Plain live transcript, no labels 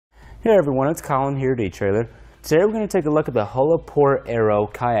Hey everyone, it's Colin here at eTrailer. Today we're going to take a look at the Watersport Aero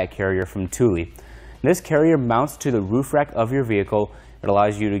Kayak carrier from Thule. This carrier mounts to the roof rack of your vehicle. It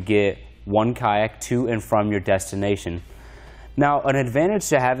allows you to get one kayak to and from your destination. Now, an advantage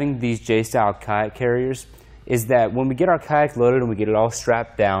to having these J-style kayak carriers is that when we get our kayak loaded and we get it all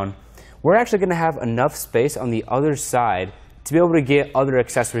strapped down, we're actually going to have enough space on the other side to be able to get other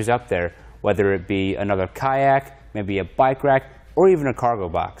accessories up there, whether it be another kayak, maybe a bike rack, or even a cargo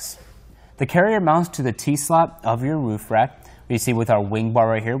box. The carrier mounts to the T-slot of your roof rack. You see with our wing bar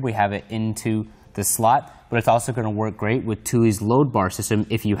right here, we have it into the slot, but it's also going to work great with Thule's load bar system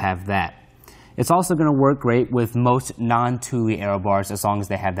if you have that. It's also going to work great with most non-Thule aero bars as long as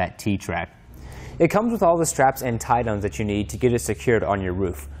they have that T-track. It comes with all the straps and tie-downs that you need to get it secured on your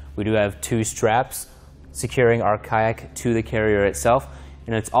roof. We do have 2 straps securing our kayak to the carrier itself,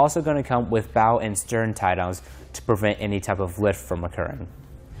 and it's also going to come with bow and stern tie-downs to prevent any type of lift from occurring.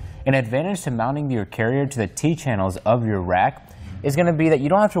 An advantage to mounting your carrier to the T-channels of your rack is going to be that you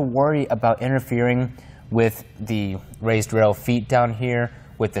don't have to worry about interfering with the raised rail feet down here,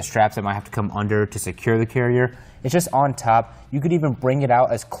 with the straps that might have to come under to secure the carrier. It's just on top. You could even bring it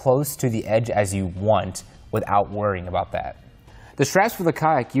out as close to the edge as you want without worrying about that. The straps for the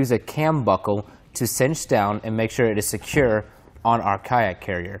kayak use a cam buckle to cinch down and make sure it is secure on our kayak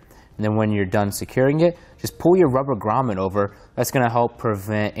carrier. And then when you're done securing it, just pull your rubber grommet over. That's going to help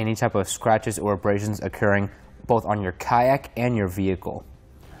prevent any type of scratches or abrasions occurring both on your kayak and your vehicle.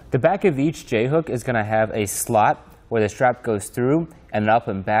 The back of each J-hook is going to have a slot where the strap goes through and up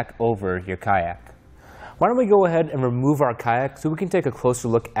and back over your kayak. Why don't we go ahead and remove our kayak so we can take a closer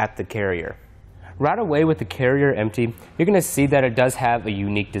look at the carrier. Right away with the carrier empty, you're going to see that it does have a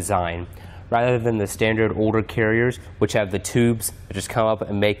unique design. Rather than the standard older carriers, which have the tubes that just come up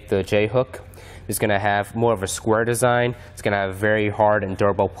and make the J-hook, it's going to have more of a square design. It's going to have very hard and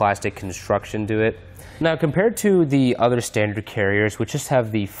durable plastic construction to it. Now, compared to the other standard carriers, which just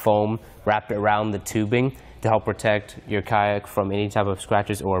have the foam wrapped around the tubing to help protect your kayak from any type of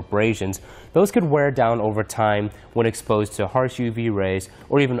scratches or abrasions, those could wear down over time when exposed to harsh UV rays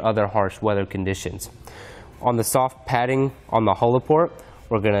or even other harsh weather conditions. On the soft padding on the Watersport,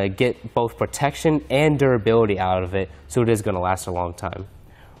 we're going to get both protection and durability out of it, so it is going to last a long time.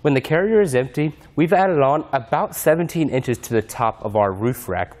 When the carrier is empty, we've added on about 17 inches to the top of our roof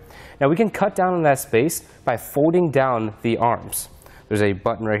rack. Now we can cut down on that space by folding down the arms. There's a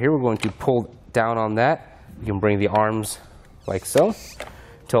button right here. We're going to pull down on that. You can bring the arms like so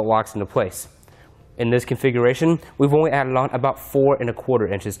until it locks into place. In this configuration, we've only added on about 4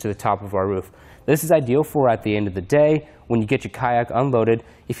 1/4 inches to the top of our roof. This is ideal for at the end of the day when you get your kayak unloaded.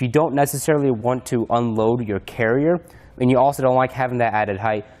 If you don't necessarily want to unload your carrier and you also don't like having that added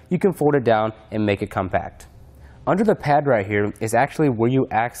height, you can fold it down and make it compact. Under the pad right here is actually where you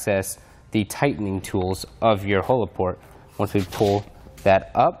access the tightening tools of your Watersport. Once we pull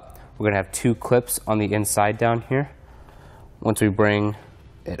that up, we're going to have 2 clips on the inside down here. Once we bring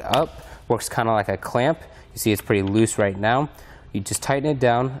it up, works kind of like a clamp. You see it's pretty loose right now. You just tighten it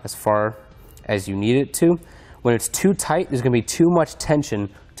down as far as you need it to. When it's too tight, there's going to be too much tension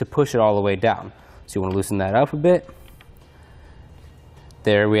to push it all the way down. So you want to loosen that up a bit.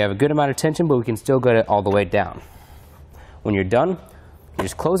 There we have a good amount of tension, but we can still get it all the way down. When you're done, you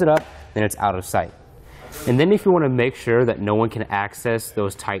just close it up, then it's out of sight. And then if you want to make sure that no one can access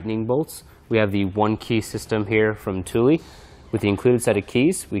those tightening bolts, we have the 1-key system here from Thule. With the included set of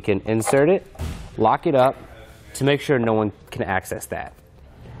keys, we can insert it, lock it up to make sure no one can access that.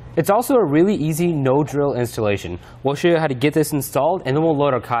 It's also a really easy no-drill installation. We'll show you how to get this installed, and then we'll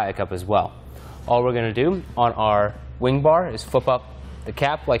load our kayak up as well. All we're going to do on our wing bar is flip up the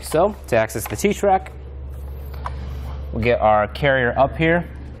cap like so to access the T-track. We'll get our carrier up here.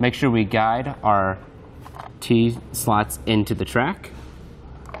 Make sure we guide our T-slots into the track.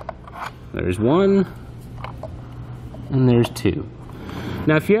 There's 1, and there's 2.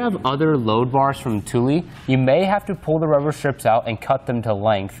 Now, if you have other load bars from Thule, you may have to pull the rubber strips out and cut them to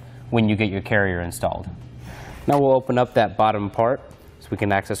length when you get your carrier installed. Now we'll open up that bottom part so we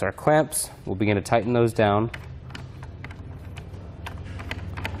can access our clamps. We'll begin to tighten those down.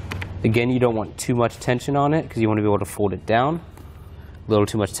 Again, you don't want too much tension on it because you want to be able to fold it down. A little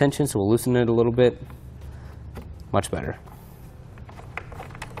too much tension, so we'll loosen it a little bit. Much better.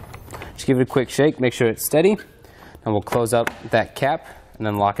 Just give it a quick shake, make sure it's steady, and we'll close up that cap and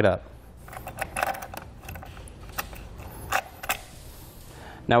then lock it up.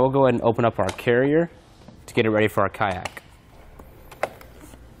 Now we'll go ahead and open up our carrier to get it ready for our kayak.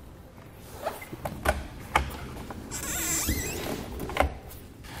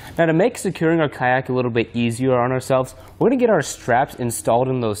 Now, to make securing our kayak a little bit easier on ourselves, We're going to get our straps installed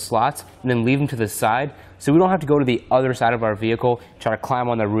in those slots and then leave them to the side so we don't have to go to the other side of our vehicle and try to climb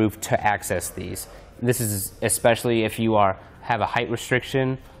on the roof to access these. This is especially if you have a height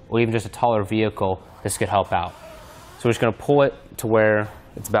restriction or even just a taller vehicle, this could help out. So we're just going to pull it to where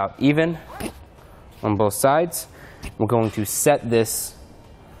it's about even on both sides. We're going to set this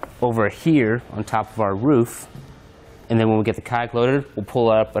over here on top of our roof, and then when we get the kayak loaded, we'll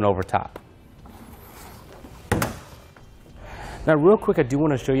pull it up and over top. Now real quick, I do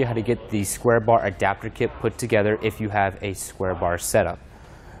want to show you how to get the square bar adapter kit put together if you have a square bar setup.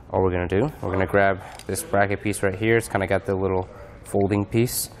 All we're going to do, we're going to grab this bracket piece right here. It's kind of got the little folding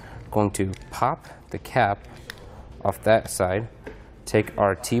piece. We're going to pop the cap off that side, take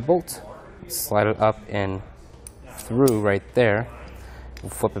our T-bolt, slide it up and through right there. We'll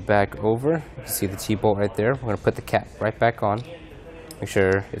flip it back over. You can see the T-bolt right there. We're going to put the cap right back on. Make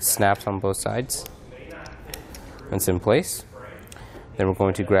sure it snaps on both sides. It's in place. Then we're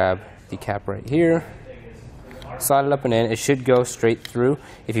going to grab the cap right here, slide it up and in. It should go straight through.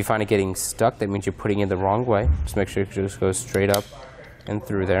 If you find it getting stuck, that means you're putting it the wrong way. Just make sure it just goes straight up and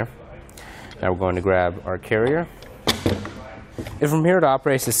through there. Now we're going to grab our carrier. And from here it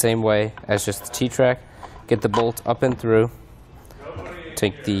operates the same way as just the T-track. Get the bolt up and through,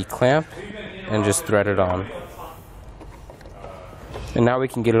 take the clamp and just thread it on. And now we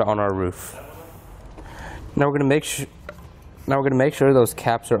can get it on our roof. Now we're going to make sure those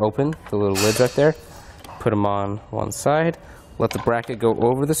caps are open, the little lids right there. Put them on one side. Let the bracket go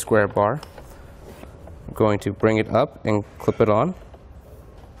over the square bar. I'm going to bring it up and clip it on.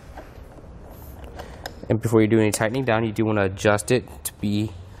 And before you do any tightening down, you do want to adjust it to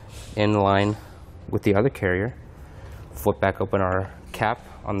be in line with the other carrier. Flip back open our cap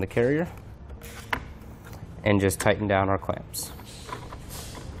on the carrier and just tighten down our clamps.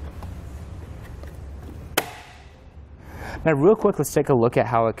 Now real quick, let's take a look at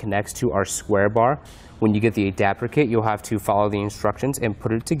how it connects to our square bar. When you get the adapter kit, you'll have to follow the instructions and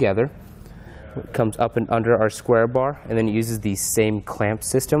put it together. It comes up and under our square bar, and then it uses the same clamp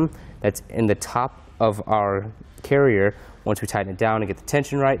system that's in the top of our carrier. Once we tighten it down and get the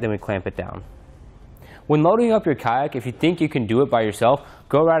tension right, then we clamp it down. When loading up your kayak, if you think you can do it by yourself,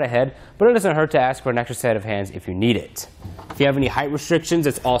 go right ahead, but it doesn't hurt to ask for an extra set of hands if you need it. If you have any height restrictions,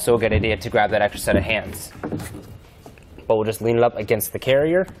 it's also a good idea to grab that extra set of hands. But we'll just lean it up against the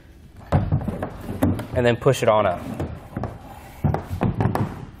carrier and then push it on up.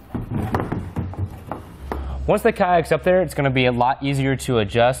 Once the kayak's up there, it's going to be a lot easier to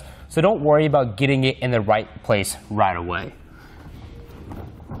adjust, so don't worry about getting it in the right place right away.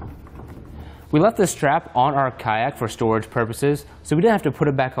 We left the strap on our kayak for storage purposes, so we didn't have to put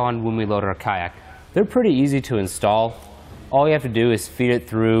it back on when we load our kayak. They're pretty easy to install. All you have to do is feed it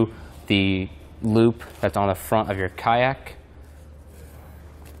through the loop that's on the front of your kayak.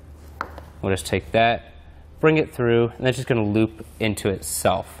 We'll just take that, bring it through, and it's just going to loop into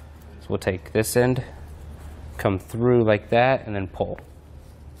itself. So we'll take this end, come through like that, and then pull.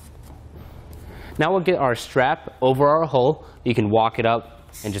 Now we'll get our strap over our hull. You can walk it up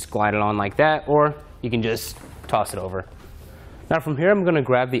and just glide it on like that, or you can just toss it over. Now from here, I'm going to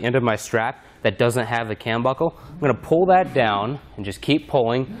grab the end of my strap that doesn't have the cam buckle. I'm going to pull that down and just keep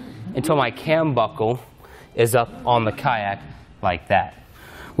pulling until my cam buckle is up on the kayak like that.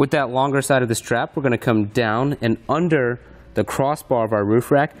 With that longer side of the strap, we're going to come down and under the crossbar of our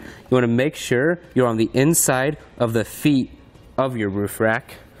roof rack. You want to make sure you're on the inside of the feet of your roof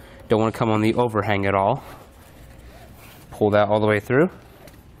rack. Don't want to come on the overhang at all. Pull that all the way through.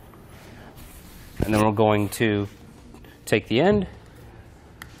 And then we're going to take the end,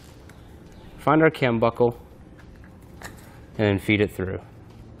 find our cam buckle, and then feed it through.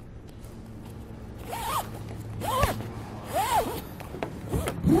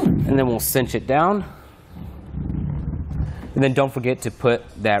 And then we'll cinch it down. And then don't forget to put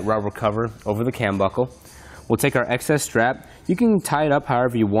that rubber cover over the cam buckle. We'll take our excess strap. You can tie it up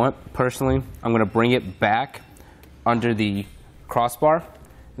however you want. Personally, I'm going to bring it back under the crossbar, and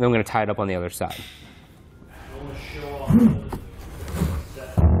then I'm going to tie it up on the other side.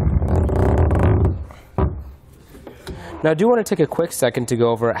 Now I do want to take a quick second to go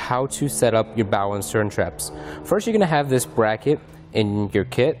over how to set up your bow and stern traps. First, you're going to have this bracket in your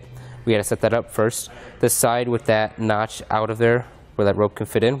kit. We got to set that up first. The side with that notch out of there where that rope can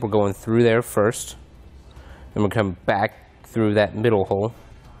fit in, we're going through there first. Then we'll come back through that middle hole.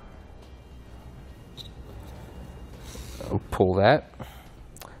 We'll pull that.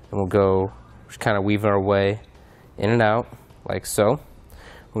 And we'll go just kind of weaving our way in and out like so.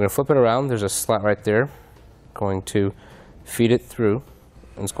 We're going to flip it around. There's a slot right there. Going to feed it through.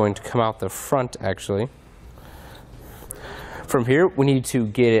 And it's going to come out the front actually. From here, we need to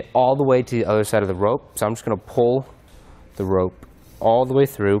get it all the way to the other side of the rope. So I'm just going to pull the rope all the way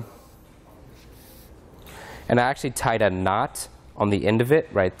through. And I actually tied a knot on the end of it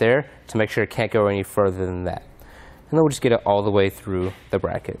right there to make sure it can't go any further than that. And then we'll just get it all the way through the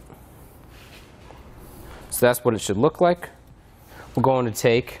bracket. So that's what it should look like. We're going to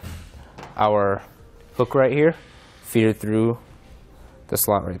take our hook right here, feed it through the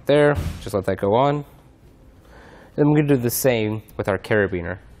slot right there, just let that go on. And we're going to do the same with our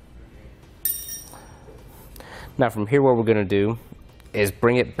carabiner. Now from here, what we're going to do is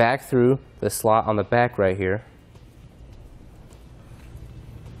bring it back through the slot on the back right here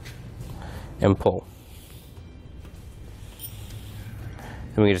and pull.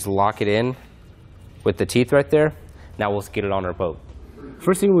 And we can just lock it in with the teeth right there. Now we'll get it on our boat.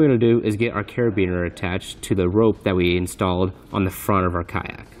 First thing we're going to do is get our carabiner attached to the rope that we installed on the front of our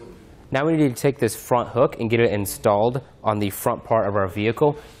kayak. Now we need to take this front hook and get it installed on the front part of our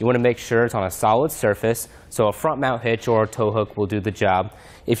vehicle. You want to make sure it's on a solid surface, so a front mount hitch or a tow hook will do the job.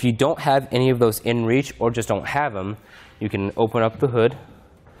 If you don't have any of those in reach or just don't have them, you can open up the hood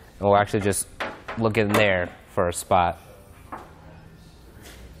and we'll actually just look in there for a spot.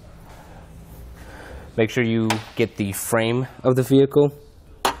 Make sure you get the frame of the vehicle.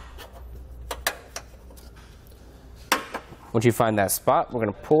 Once you find that spot, we're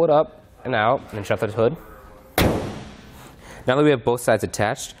going to pull it up and out and shut the hood. Now that we have both sides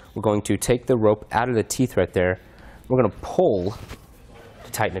attached, we're going to take the rope out of the teeth right there. We're going to pull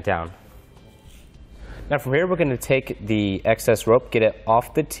to tighten it down. Now from here, we're going to take the excess rope, get it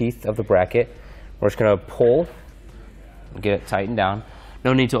off the teeth of the bracket. We're just going to pull and get it tightened down.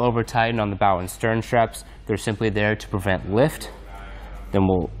 No need to over tighten on the bow and stern straps. They're simply there to prevent lift. Then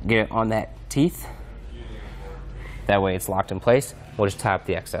we'll get it on that teeth. That way it's locked in place. We'll just tie up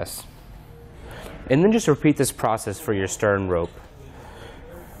the excess. And then just repeat this process for your stern rope.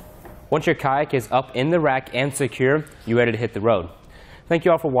 Once your kayak is up in the rack and secure, you're ready to hit the road. Thank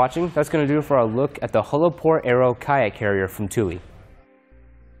you all for watching. That's going to do it for our look at the Thule Aero Kayak Carrier from Thule.